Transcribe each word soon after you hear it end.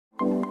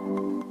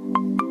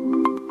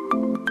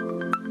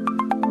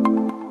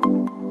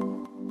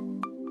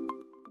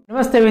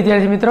नमस्ते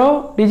विद्यार्थी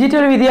मित्रों,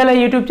 डिजिटल विद्यालय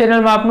यूट्यूब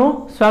चैनल में आपनु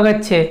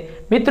स्वागत है।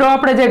 मित्रों,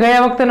 आपणे जे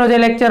गया वखतेनो जे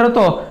लेक्चर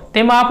हतो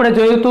तेमां आपणे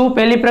जोयुं हतुं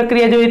पहली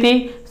प्रक्रिया जोई हती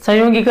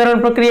संयोगीकरण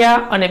प्रक्रिया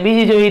अने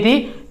बीजी जोई हती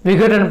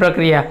विघटन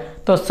प्रक्रिया।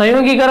 तो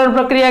संयोगीकरण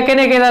प्रक्रिया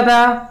केने कहेता था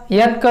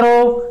याद करो,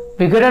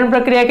 विघटन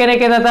प्रक्रिया केने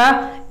कहेता था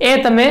ए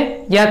तमे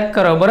याद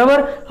करो।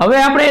 बराबर, हवे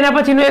आपणे एना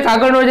पछीनो एक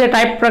आगळनो जे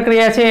टाइप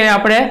प्रक्रिया छे ए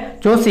आपणे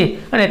जोशी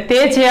अने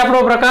ते छे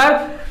आपणो प्रकार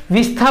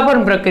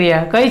विस्थापन प्रक्रिया।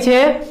 कई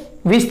छे?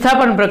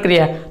 विस्थापन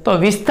प्रक्रिया। तो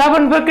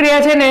विस्थापन प्रक्रिया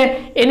है ने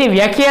एनी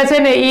व्याख्या है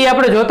ने ई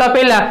आपणे जोता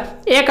पहला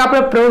एक आपणे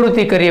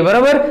प्रवृत्ति करिए।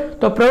 बराबर,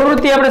 तो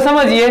प्रवृत्ति आपणे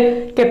समझिए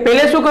कि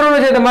पहले शुं करवानुं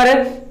छे तमारे,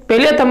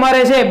 पहले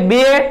तमारे छे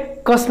बे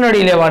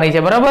कसनड़ी लेवानी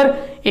छे। बराबर,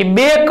 ए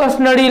बे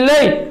कसनड़ी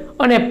लई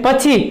अने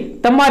पछी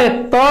तमारे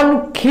 3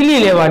 खीली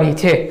लेवानी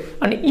छे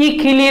अने ई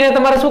खीलीने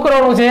तमारे शुं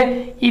करवानुं छे,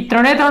 ई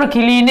 3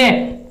 खीलीने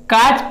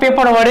काच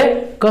पेपर वडे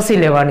कसी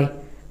लेवानी।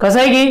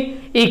 कसाई गई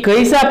એ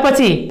ઘસ્યા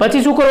પછી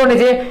શું કરવાનું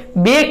છે,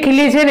 બે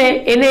ખીલી છે ને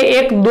એને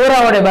એક દોરા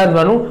વડે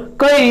બાંધવાનું।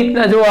 કઈ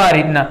રીતના? જો આ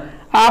રીતના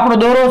આ આપણો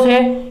દોરો છે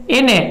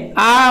એને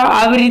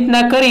આવી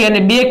રીતના કરી અને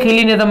બે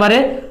ખીલીને તમારે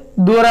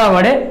દોરા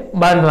વડે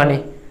બાંધવાની।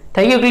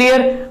 થઈ ગયું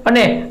ક્લિયર?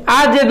 અને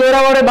આ જે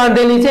દોરા વડે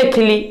બાંધેલી છે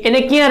ખીલી એને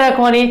ક્યાં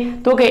રાખવાની?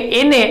 તો કે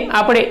એને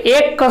આપણે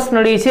એક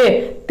કસનળી છે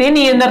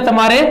તેની અંદર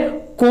તમારે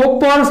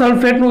કોપર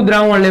સલ્ફેટનું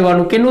દ્રાવણ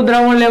લેવાનું। કેનું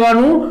દ્રાવણ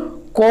લેવાનું?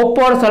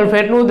 કોપર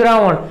સલ્ફેટનું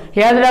દ્રાવણ।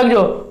 યાદ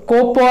રાખજો,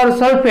 કોપર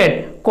સલ્ફેટ,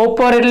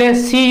 કોપર એટલે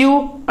Cu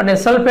અને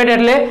સલ્ફેટ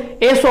એટલે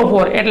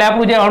SO4 એટલે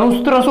આપણું જે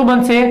અણુસૂત્ર શું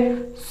બનશે?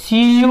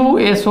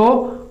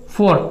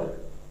 CuSO4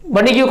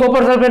 બની ગયું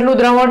કોપર સલ્ફેટનું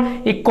દ્રાવણ।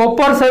 એ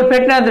કોપર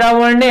સલ્ફેટના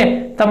દ્રાવણને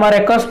તમારે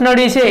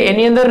કસનળી છે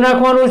એની અંદર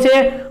નાખવાનું છે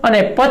અને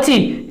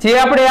પછી જે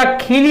આપણે આ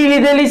ખીલી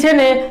લીધેલી છે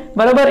ને,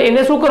 બરાબર,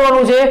 એને શું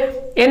કરવાનું છે,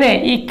 એને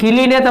એ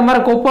ખીલીને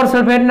તમારે કોપર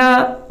સલ્ફેટના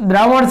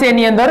દ્રાવણ છે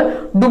એની અંદર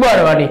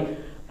ડુબાડવાની।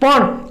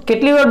 પણ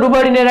કેટલી વાર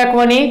ડુબાડીને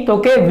રાખવાની? તો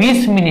કે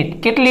 20 મિનિટ।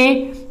 કેટલી?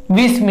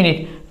 20 મિનિટ।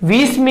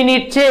 20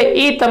 મિનિટ છે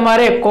એ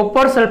તમારે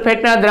કોપર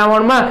સલ્ફેટના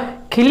દ્રાવણમાં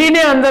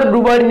ખીલીને અંદર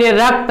ડુબાડીને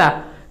રાખતા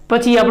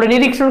પછી આપણે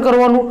નિરીક્ષણ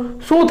કરવાનું,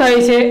 શું થાય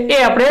છે એ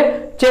આપણે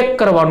ચેક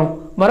કરવાનું।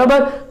 બરાબર,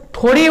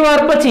 થોડી વાર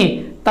પછી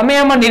તમે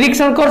આમાં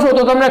નિરીક્ષણ કરશો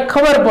તો તમને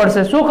ખબર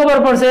પડશે। શું ખબર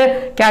પડશે?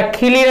 કે આ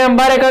ખીલીને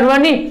બહાર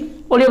કાઢવાની,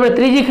 ઓલી આપણે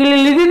ત્રીજી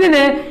ખીલી લીધી હતી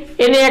ને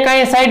એને એક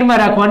અહીંયા સાઈડમાં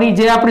રાખવાની,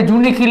 જે આપણી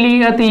જૂની ખીલી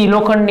હતી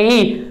લોખંડની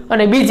ઈ,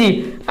 અને બીજી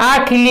આ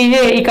ખીલી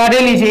છે એ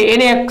કાઢેલી છે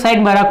એને એક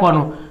સાઈડમાં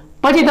રાખવાનું।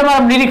 પછી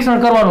તમારે નિરીક્ષણ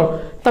કરવાનું,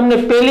 તમને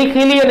પહેલી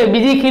ખીલી અને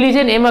બીજી ખીલી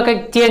છે ને એમાં કંઈક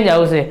ચેન્જ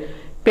આવશે।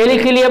 પહેલી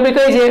ખીલી આપણી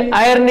કઈ છે?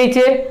 આયર્નની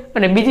છે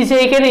અને બીજી છે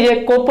એ કેની છે?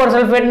 કોપર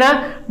સલ્ફેટના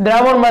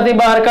દ્રાવણમાંથી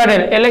બહાર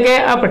કાઢેલ, એટલે કે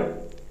આપણે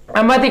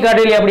આમાંથી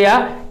કાઢેલી આપણી આ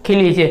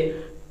ખીલી છે।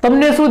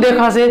 તમને શું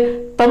દેખાશે?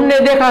 તમને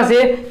દેખાશે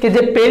કે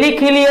જે પહેલી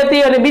ખીલી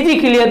હતી અને બીજી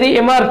ખીલી હતી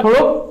એમાં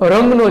થોડો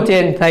રંગનો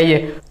ચેન્જ થાય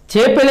છે।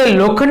 જે પેલે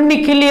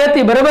લોખંડની ખીલી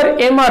હતી, બરાબર,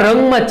 એમાં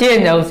રંગમાં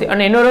ચેન્જ આવશે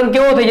અને એનો રંગ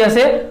કેવો થઈ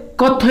જશે?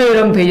 કથ્થઈ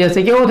રંગ થઈ જશે।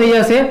 કેવો થઈ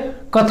જશે?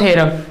 કથ્થઈ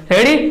રંગ।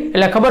 રેડી?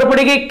 એટલે ખબર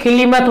પડી ગઈ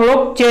ખીલીમાં થોડોક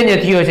ચેન્જ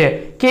થયો છે।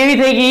 કેવી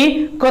થઈ ગઈ?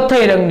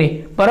 કથ્થઈ રંગની।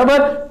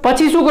 બરાબર,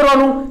 પછી શું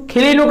કરવાનું?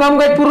 ખીલીનું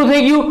કામકાજ પૂરું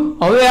થઈ ગયું।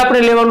 હવે આપણે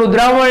લેવાનું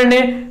દ્રાવણને।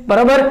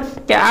 બરાબર,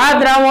 કે આ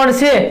દ્રાવણ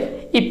છે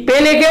એ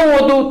પહેલે કેવું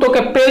હતું? તો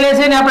કે પહેલે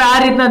છે ને આપણે આ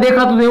રીતના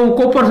દેખાતું હતું એવું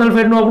કોપર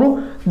સલ્ફેટનું આપણું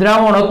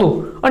દ્રાવણ હતું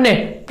અને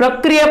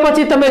પ્રક્રિયા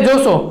પછી તમે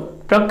જોશો,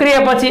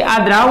 પ્રક્રિયા પછી આ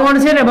દ્રાવણ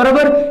છે ને,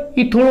 બરાબર,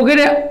 એ થોડુંક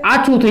એને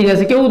આછું થઈ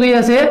જશે। કેવું થઈ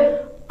જશે?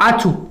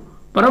 આછું।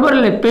 બરાબર,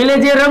 એટલે પહેલે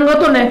જે રંગ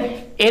હતો ને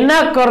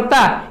એના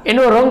કરતા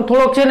એનો રંગ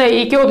થોડોક છે ને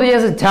એ કેવો થઈ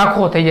જશે?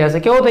 ઝાંખો થઈ જશે।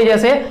 કેવો થઈ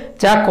જશે?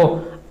 ઝાંખો।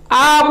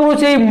 આ આપણું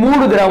છે એ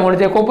મૂળ દ્રાવણ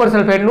છે કોપર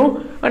સલ્ફેટનું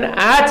અને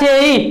આ છે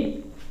એ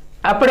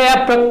આપણે આ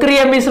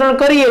પ્રક્રિયા મિશ્રણ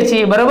કરીએ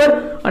છીએ। બરાબર,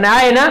 અને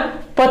આ એના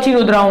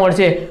પછીનું દ્રાવણ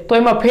છે। તો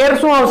એમાં ફેર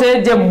શું આવશે?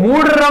 જે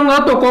મૂળ રંગ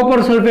હતો કોપર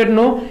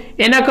સલ્ફેટનો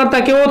એના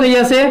કરતા કેવો થઈ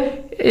જશે?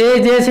 એ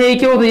જે છે એ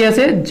કેવો થઈ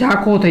જશે?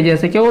 ઝાંખો થઈ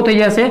જશે। કેવો થઈ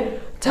જશે?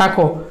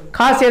 ઝાંખો।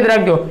 ખાસ યાદ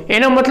રાખજો,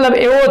 એનો મતલબ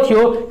એવો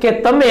થયો કે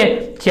તમે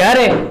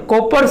જ્યારે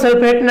કોપર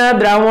સલ્ફેટના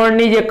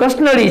દ્રાવણની જે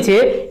કસનળી છે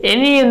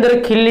એની અંદર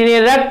ખીલીને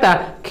રાખતા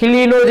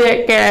ખીલીનો જે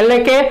એટલે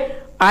કે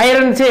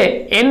આયરન છે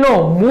એનો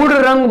મૂળ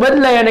રંગ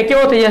બદલાય અને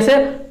કેવો થઈ જશે?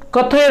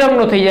 કથ્થઈ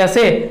રંગનો થઈ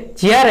જશે।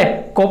 જ્યારે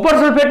કોપર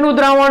સલ્ફેટનું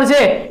દ્રાવણ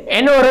છે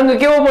એનો રંગ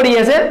કેવો પડી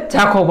જશે?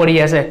 ઝાંખો પડી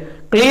જશે।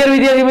 ક્લિયર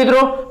વિદ્યાર્થી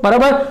મિત્રો?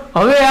 બરાબર,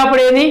 હવે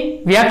આપણે એની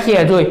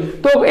વ્યાખ્યા જોઈ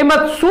તો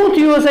એમાં શું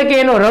થયું હશે કે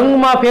એનો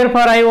રંગમાં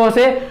ફેરફાર આવ્યો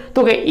હશે? તો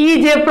કે ઈ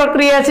જે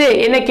પ્રક્રિયા છે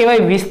એને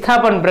કહેવાય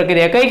વિસ્થાપન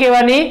પ્રક્રિયા। કઈ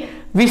કહેવાની?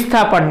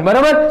 વિસ્થાપન।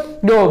 બરાબર,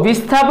 જો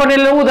વિસ્થાપન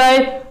એટલે શું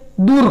થાય?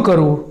 દૂર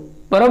કરવું।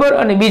 બરાબર,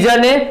 અને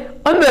બીજાને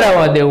અંદર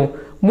આવવા દેવું।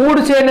 મૂળ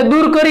છે એને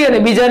દૂર કરી અને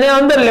બીજાને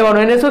અંદર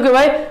લેવાનું, એને શું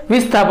કહેવાય?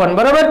 વિસ્થાપન।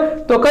 બરાબર,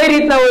 તો કઈ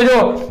રીતના હોય? જો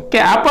કે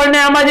આપણને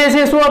આમાં જે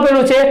છે શું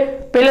આપેલું છે?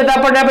 પહેલે તો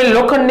આપણને આપેલી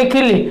લોખંડની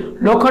ખીલી,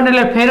 લોખંડ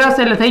એટલે ફેરસ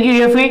એટલે થઈ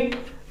ગયું Fe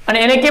અને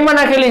એને કેમાં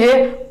નાખેલી છે?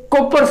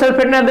 કોપર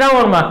સલ્ફેટના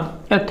દ્રાવણમાં,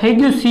 એટલે થઈ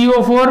ગયું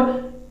CuSO4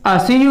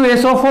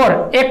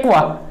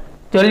 એક્વા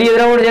જલીય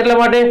દ્રાવણ છે। એટલા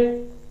માટે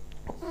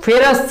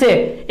ફેરસ છે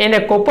એને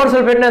કોપર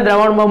સલ્ફેટના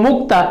દ્રાવણમાં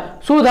મૂકતા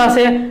શું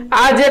થશે?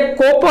 આ જે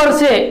કોપર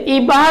છે એ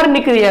બહાર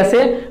નીકળી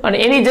જશે અને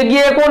એની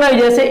જગ્યાએ કોણ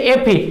આવી જશે?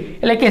 Fe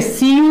એટલે કે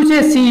Cu છે,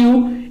 Cu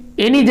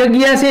એની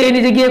જગ્યા છે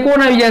એની જગ્યાએ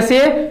કોણ આવી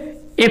જશે?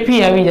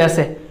 Fe આવી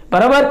જશે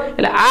બરાબર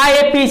એટલે આ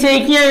Fe છે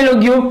એ ક્યાં આવેલો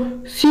ગયો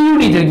Cu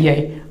ની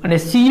જગ્યાએ અને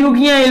Cu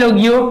ક્યાં આવેલો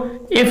ગયો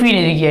Fe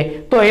ની જગ્યાએ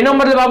તો એનો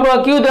મતલબ આપણું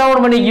આ કયું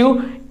દ્રાવણ બની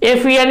ગયું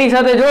Fe આની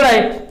સાથે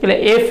જોડાય એટલે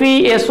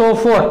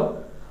FeSO4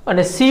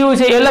 અને Cu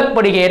છે એ અલગ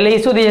પડી ગઈ એટલે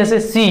એ શું થઈ જશે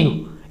Cu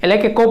એટલે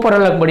કે કોપર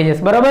અલગ પડી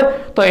જશે બરાબર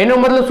તો એનો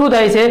મતલબ શું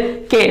થાય છે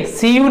કે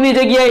Cu ની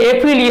જગ્યાએ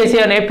Fe લઈએ છે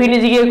અને Fe ની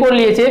જગ્યાએ કોણ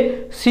લઈએ છે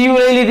Cu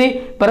લઈ લીધી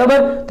બરાબર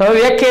તો હવે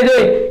વ્યાખ્યા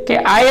જોઈ કે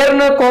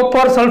આયર્ન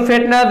કોપર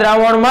સલ્ફેટના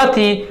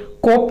દ્રાવણમાંથી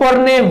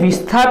કોપરને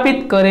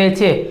વિસ્થાપિત કરે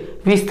છે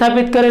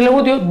વિસ્થાપિત કરે એટલે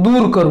શું થયું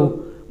દૂર કરવું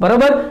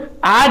બરાબર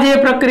આ જે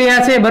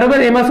પ્રક્રિયા છે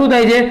બરાબર એમાં શું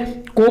થાય છે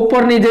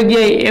કોપરની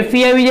જગ્યાએ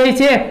Fe આવી જાય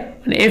છે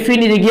અને Fe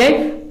ની જગ્યાએ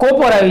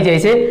કોપર આવી જાય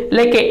છે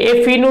એટલે કે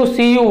Fe નું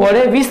Cu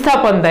વડે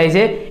વિસ્થાપન થાય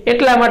છે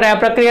એટલા માટે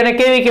આ પ્રક્રિયાને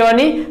કેવી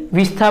કહેવાની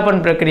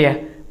વિસ્થાપન પ્રક્રિયા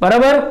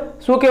બરાબર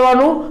શું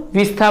કહેવાનું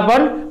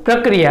વિસ્થાપન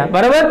પ્રક્રિયા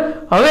બરાબર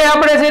હવે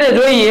આપણે છે ને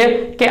જોઈએ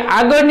કે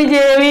આગળની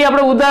જે એવી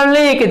આપણે ઉદાહરણ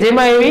લઈએ કે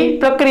જેમાં એવી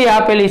પ્રક્રિયા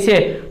આપેલી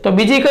છે તો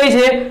બીજી કઈ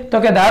છે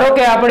તો કે ધારો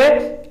કે આપણે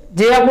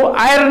જે આપણું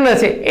આયર્ન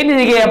છે એની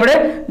જગ્યાએ આપણે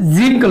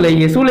ઝિંક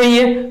લઈએ શું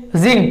લઈએ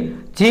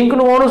ઝિંક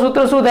નું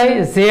અણુસૂત્ર શું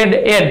થાય Zn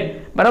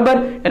બરાબર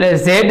એટલે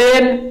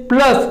Zn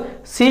પ્લસ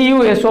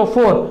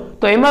CuSO4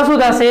 તો એમાં શું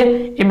થશે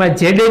એમાં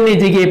Zn ની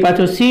જગ્યાએ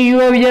પાછો Cu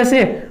આવી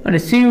જશે અને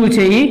Cu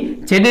છે એ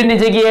Zn ની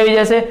જગ્યાએ આવી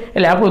જશે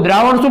એટલે આપણું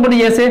દ્રાવણ શું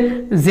બની જશે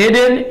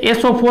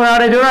ZnSO4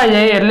 આરે જોડાઈ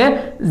જાય એટલે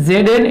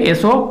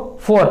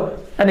ZnSO4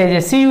 અને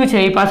જે Cu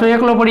છે એ પાછો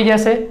એકલો પડી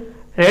જશે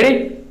રેડી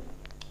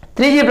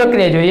ત્રીજી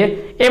પ્રક્રિયા જોઈએ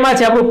એમાં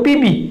છે આપણું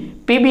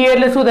Pb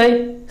એટલે શું થાય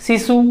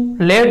સીસુ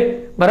લેડ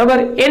બરાબર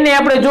એને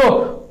આપણે જો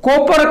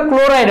કોપર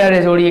ક્લોરાઇડ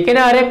આરે જોડીએ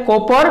કેના આરે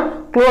કોપર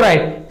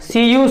ક્લોરાઇડ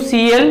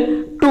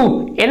CuCl2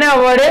 એના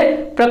વડે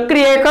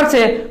પ્રક્રિયા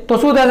કરશે તો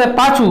શું થશે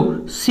પાછું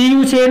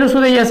Cu છે એનું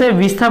શું થઈ જશે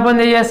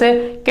વિસ્થાપન થઈ જશે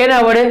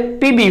કેના વડે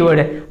Pb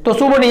વડે તો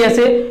શું બની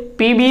જશે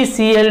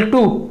PbCl2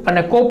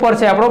 અને કોપર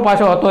છે આપણો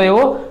પાછો હતો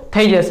એવો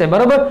થઈ જશે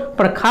બરાબર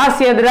પણ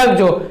ખાસ યાદ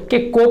રાખજો કે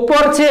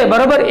કોપર છે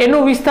બરાબર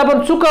એનું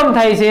વિસ્થાપન શું કામ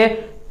થાય છે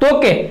તો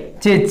કે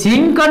જે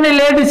ઝિંક અને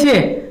લેડ છે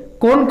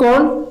કોણ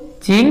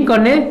ઝિંક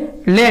અને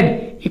લેડ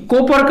એ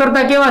કોપર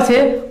કરતા કેવા છે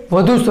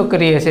વધુ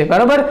સક્રિય છે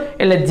બરાબર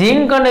એટલે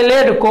ઝિંક અને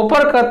લેડ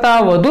કોપર કરતા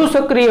વધુ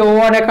સક્રિય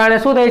હોવાને કારણે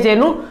શું થાય છે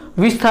એનું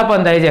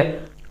વિસ્થાપન થાય છે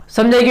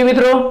સમજાઈ ગયું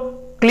મિત્રો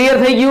ક્લિયર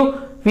થઈ ગયું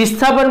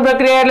વિસ્થાપન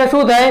પ્રક્રિયા એટલે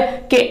શું થાય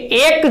કે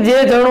એક જે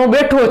જણો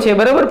બેઠો છે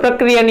બરાબર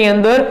પ્રક્રિયાની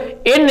અંદર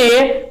એને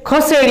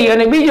ખસેડી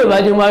અને બીજો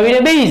બાજુમાં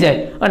આવીને બેસી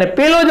જાય અને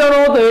પેલો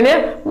જણો હતો એને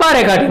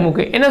બારે કાઢી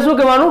મૂકે એને શું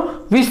કહેવાનું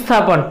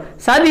વિસ્થાપન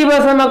સાદી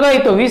ભાષામાં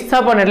કહી તો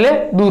વિસ્થાપન એટલે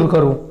દૂર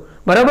કરવું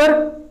બરાબર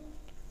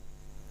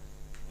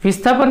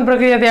વિસ્થાપન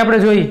પ્રક્રિયા આપણે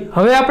જોઈ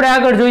હવે આપણે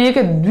આગળ જોઈએ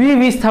કે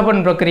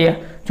દ્વિવિસ્થાપન પ્રક્રિયા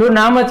જો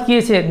નામ જ કહે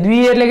છે દ્વિ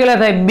એટલે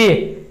કેટલા થાય બે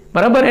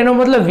બરાબર એનો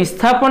મતલબ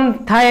વિસ્થાપન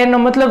થાય એનો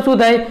મતલબ શું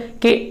થાય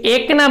કે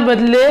એકના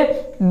બદલે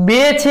બે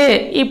છે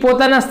એ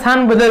પોતાના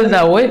સ્થાન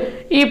બદલતા હોય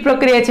એ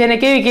પ્રક્રિયા છે એને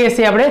કેવી કહે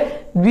છે આપણે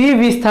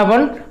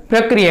દ્વિવિસ્થાપન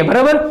પ્રક્રિયા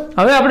બરાબર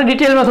હવે આપણે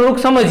ડિટેલમાં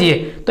થોડુંક સમજીએ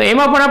તો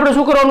એમાં પણ આપણે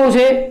શું કરવાનું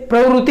છે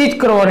પ્રવૃત્તિ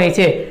જ કરવાની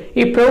છે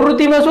એ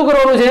પ્રવૃત્તિમાં શું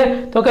કરવાનું છે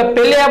તો કે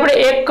પહેલે આપણે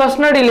એક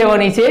કસનળી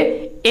લેવાની છે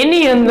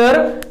એની અંદર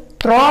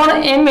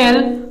 3 ml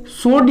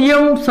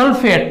સોડિયમ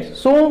સલ્ફેટ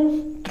શું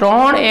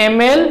 3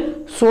 ml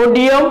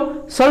સોડિયમ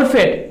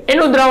સલ્ફેટ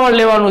એનું દ્રાવણ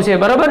લેવાનું છે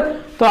બરાબર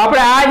તો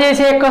આપણે આ જે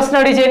છે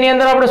કસનળી છે એની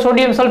અંદર આપણે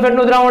સોડિયમ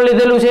સલ્ફેટનું દ્રાવણ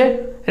લીધેલું છે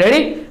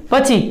રેડી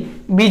પછી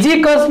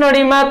બીજી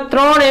કસનળીમાં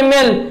 3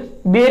 ml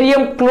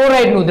બેરિયમ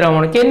ક્લોરાઇડનું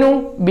દ્રાવણ કેનું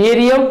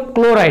બેરિયમ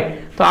ક્લોરાઇડ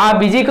તો આ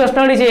બીજી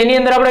કસનળી છે એની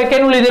અંદર આપણે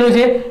કેનું લીધેલું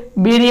છે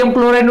બેરિયમ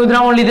ક્લોરાઇડનું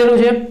દ્રાવણ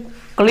લીધેલું છે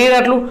ક્લિયર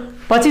આટલું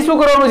પછી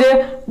શું કરવાનું છે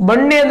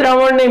બંને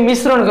દ્રાવણને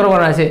મિશ્રણ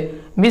કરવાના છે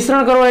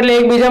મિશ્રણ કરવા એટલે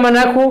એકબીજામાં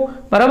નાખવું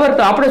બરાબર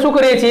તો આપણે શું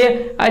કરીએ છીએ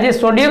આ જે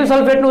સોડિયમ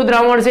સલ્ફેટનું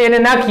દ્રાવણ છે એને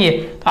નાખીએ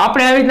તો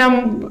આપણે આવી રીતના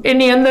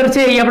એની અંદર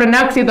છે એ આપણે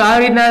નાખીએ તો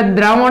આવી રીતના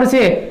દ્રાવણ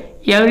છે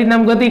એ આવી રીતના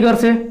ગતિ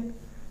કરશે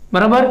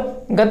બરાબર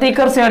ગતિ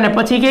કરશે અને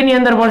પછી કેની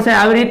અંદર પડશે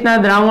આવી રીતના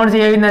દ્રાવણ છે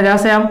એવી રીતના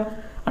જશે આમ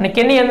અને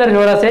કેની અંદર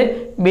જોડાશે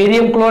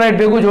બેરિયમ ક્લોરાઇડ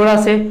ભેગું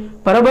જોડાશે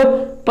બરાબર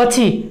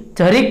પછી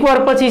જરીક વાર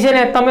પછી છે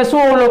ને તમે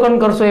શું અવલોકન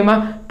કરશો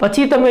એમાં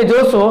પછી તમે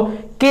જોશો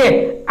કે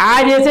આ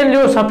જે છે ને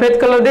જો સફેદ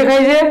કલર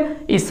દેખાય છે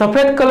એ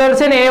સફેદ કલર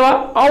છે ને એવા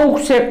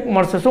અવક્ષેપ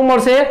મળશે શું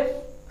મળશે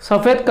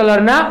સફેદ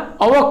કલરના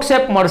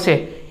અવક્ષેપ મળશે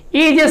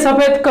એ જે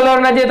સફેદ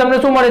કલરના જે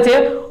તમને શું મળે છે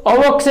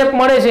અવક્ષેપ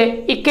મળે છે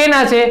એ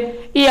કેના છે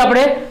એ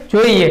આપણે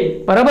જોઈએ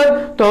બરાબર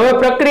તો હવે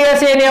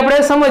પ્રક્રિયા છે એને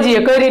આપણે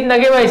સમજીએ કઈ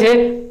રીતના કહેવાય છે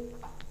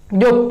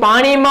જો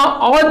પાણીમાં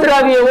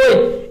અદ્રાવ્ય હોય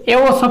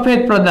એવો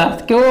સફેદ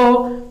પદાર્થ કેવો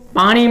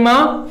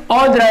પાણીમાં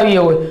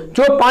અદ્રાવ્ય હોય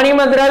જો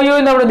પાણીમાં દ્રાવ્ય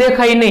હોય તો આપણે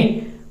દેખાય નહીં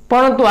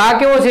પરંતુ આ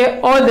કેવો છે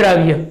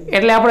અદ્રાવ્ય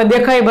એટલે આપણે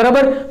દેખાય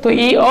બરાબર તો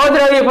એ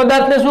અદ્રાવ્ય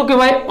પદાર્થને શું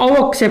કહેવાય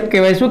અવક્ષેપ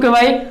કહેવાય શું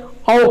કહેવાય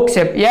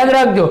અવક્ષેપ યાદ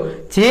રાખજો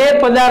જે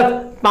પદાર્થ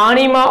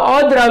પાણીમાં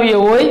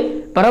અદ્રાવ્ય હોય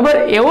બરાબર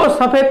એવો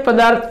સફેદ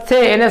પદાર્થ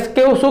છે એને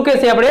કેવું શું કહે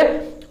છે આપણે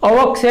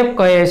અવક્ષેપ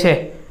કહે છે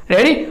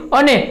રેડી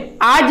અને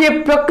આ જે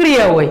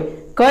પ્રક્રિયા હોય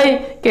કઈ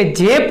કે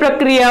જે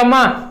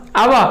પ્રક્રિયામાં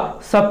આવા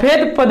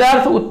સફેદ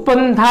પદાર્થ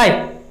ઉત્પન્ન થાય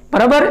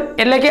બરાબર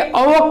એટલે કે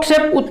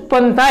અવક્ષેપ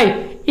ઉત્પન્ન થાય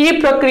એ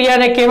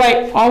પ્રક્રિયાને કહેવાય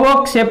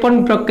અવક્ષેપણ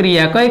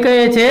પ્રક્રિયા કઈ કહે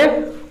છે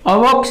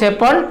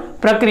અવક્ષેપણ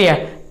પ્રક્રિયા।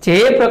 જે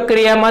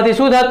પ્રક્રિયામાંથી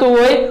શું થતું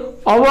હોય,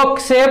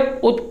 અવક્ષેપ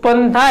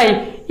ઉત્પન્ન થાય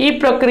એ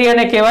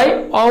પ્રક્રિયાને કહેવાય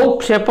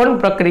અવક્ષેપણ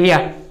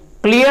પ્રક્રિયા।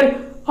 ક્લિયર?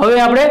 હવે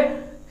આપણે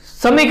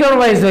સમીકરણ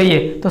વાઇઝ જોઈએ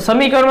તો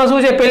સમીકરણમાં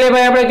શું છે, પહેલે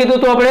ભાઈ આપણે કીધું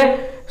તો આપણે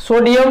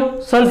સોડિયમ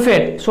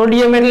સલ્ફેટ,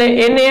 સોડિયમ એટલે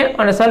Na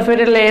અને સલ્ફેટ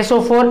એટલે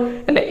SO4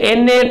 એટલે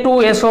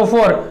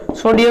Na2SO4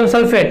 સોડિયમ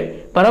સલ્ફેટ,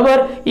 બરાબર।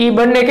 એ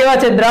બંને કેવા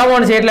છે,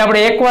 દ્રાવણ છે એટલે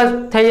આપણે એકવા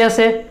થઈ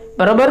જશે,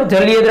 બરાબર,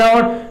 જલીય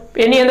દ્રાવણ।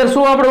 એની અંદર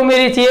શું આપણે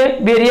ઉમેરી છીએ,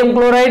 બેરિયમ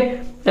ક્લોરાઇડ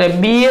એટલે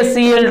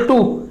BaCl2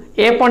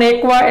 એ પણ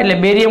એકવા એટલે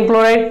બેરિયમ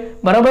ક્લોરાઇડ,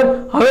 બરાબર।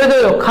 હવે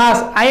જોયો ખાસ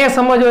અહીંયા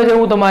સમજવા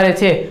જેવું તમારે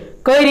છે,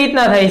 કઈ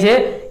રીતના થાય છે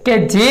કે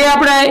જે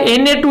આપણે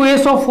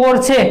Na2SO4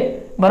 છે,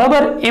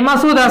 બરાબર, એમાં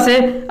શું થશે,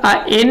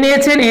 આ Na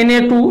છે ને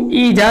Na2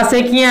 ઈ જાશે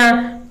ક્યાં,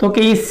 તો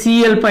કે ઈ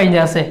Cl પાઈ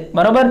જશે,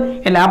 બરાબર।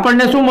 એટલે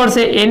આપણને શું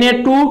મળશે,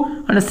 Na2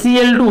 અને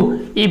Cl2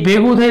 ઈ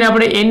ભેગું થઈને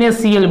આપણે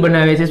NaCl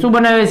બનાવે છે। શું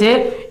બનાવે છે,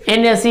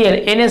 NaCl।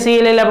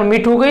 NaCl એટલે આપણે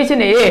મીઠું કહી છે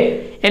ને એ,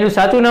 એનું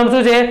સાચું નામ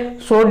શું છે,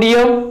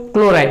 સોડિયમ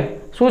ક્લોરાઇડ।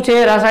 શું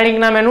છે રાસાયણિક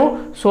નામ એનું,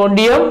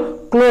 સોડિયમ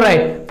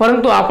ક્લોરાઇડ।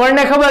 પરંતુ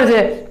આપણને ખબર છે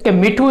કે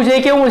મીઠું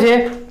છે કેવું છે,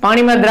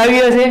 પાણીમાં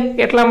દ્રાવ્ય છે,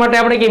 એટલા માટે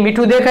આપણે કે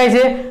મીઠું દેખાય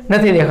છે,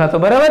 નથી દેખાતો,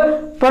 બરાબર।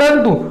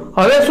 પરંતુ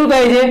હવે શું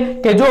થાય છે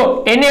કે જો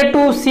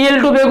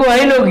Na2Cl2 ભેગો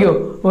હાઈલો ગયો,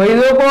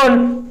 વૈધો કોણ,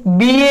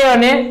 Ba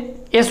અને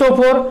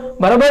SO4,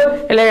 બરાબર।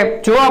 એટલે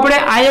જો આપણે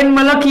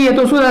આયનમાં લખીએ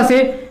તો શું થશે,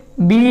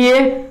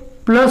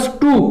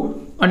 Ba+2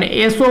 અને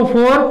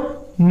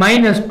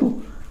SO4-2।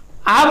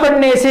 આ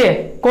બંને છે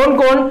કોણ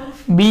કોણ,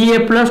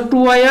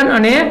 Ba+2 આયન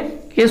અને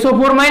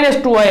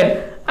SO4-2 આયન,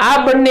 આ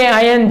બંને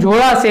આયન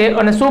જોડાશે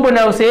અને શું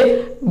બનાવશે,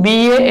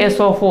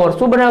 BaSO4।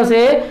 શું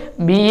બનાવશે,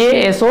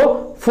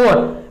 BaSO4।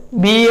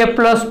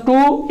 Ba+2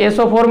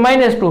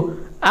 SO4-2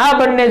 આ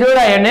બંને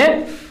જોડાય અને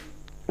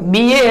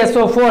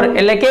BaSO4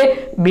 એટલે કે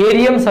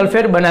બેરિયમ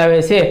સલ્ફેટ બનાવે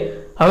છે।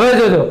 હવે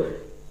જોજો,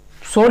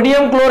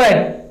 સોડિયમ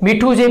ક્લોરાઇડ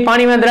મીઠું છે,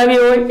 પાણીમાં દ્રાવ્ય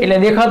હોય એટલે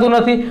દેખાતું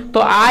નથી, તો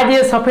આ જે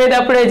સફેદ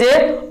આપણે જે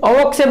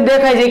અવક્ષેપ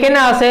દેખાય છે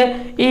કેના હશે,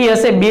 એ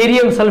હશે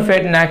બેરિયમ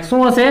સલ્ફેટના।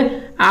 શું હશે,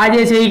 આ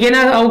જે છે એ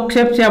કેના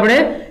અવક્ષેપ છે, આપણે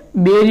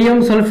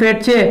બેરિયમ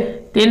સલ્ફેટ છે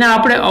તેના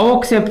આપણે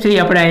અવક્ષેપ છે એ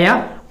આપણે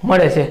અહીંયા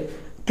મળે છે।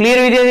 ક્લિયર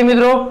વિદ્યાર્થી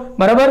મિત્રો,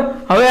 બરાબર।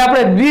 હવે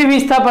આપણે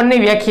દ્વિવિસ્થાપનની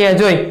વ્યાખ્યા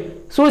જોઈ।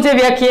 શું છે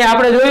વ્યાખ્યા,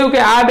 આપણે જોયું કે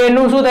આ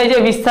બેનું શું થાય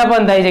છે,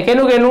 વિસ્થાપન થાય છે,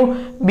 કેનું કેનું,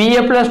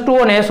 Ba+2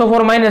 અને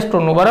SO4-2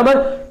 નું, બરાબર।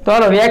 તો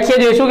હાલો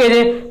વ્યાખ્યા જોઈએ, શું કહે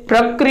છે,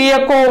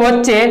 પ્રક્રિયકો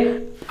વચ્ચે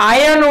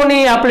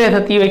આયનોની આપલે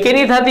થતી હોય,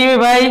 કેની થતી હોય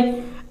ભાઈ,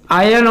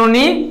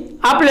 આયનોની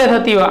આપલે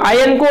થતી હોય।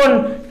 આયન કોણ,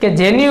 કે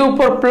જેની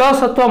ઉપર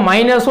પ્લસ અથવા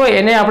માઇનસ હોય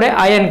એને આપણે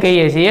આયન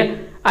કહીએ છીએ।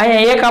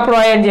 અહીંયા એક આપણો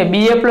આયન છે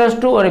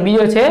Ba+2 અને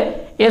બીજો છે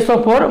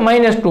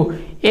SO4-2,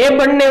 એ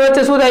બંને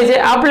વચ્ચે શું થાય છે,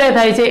 આપલે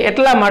થાય છે,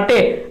 એટલા માટે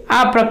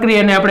આ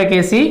પ્રક્રિયાને આપણે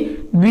કહીએ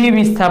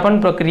દ્વિવિસ્થાપન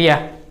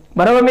પ્રક્રિયા,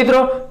 બરાબર મિત્રો।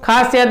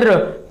 ખાસ યાદ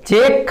રાખો,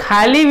 જે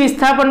ખાલી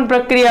વિસ્થાપન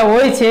પ્રક્રિયા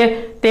હોય છે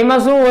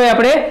તેમાં શું હોય,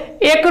 આપણે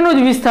એકનું જ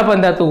વિસ્થાપન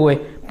થતું હોય,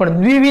 પણ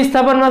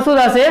દ્વિવિસ્થાપનમાં શું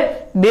થશે,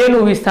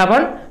 બેનું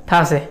વિસ્થાપન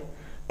થશે।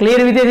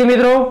 ક્લિયર વિદ્યાર્થી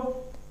મિત્રો?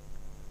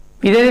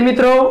 વિદ્યાર્થી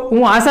મિત્રો,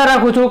 હું આશા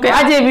રાખું છું કે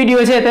આ જે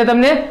વિડીયો છે તે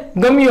તમને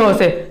ગમ્યો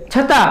હશે।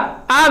 છતાં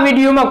આ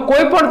વિડીયોમાં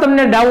કોઈ પણ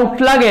તમને ડાઉટ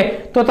લાગે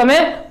તો તમે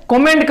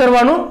કોમેન્ટ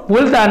કરવાનું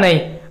ભૂલતા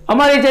નહીં।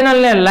 અમારી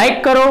ચેનલને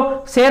લાઈક કરો,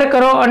 શેર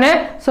કરો અને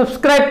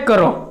સબસ્ક્રાઇબ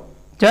કરો।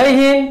 જય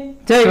હિન્દ,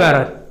 જય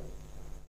ભારત।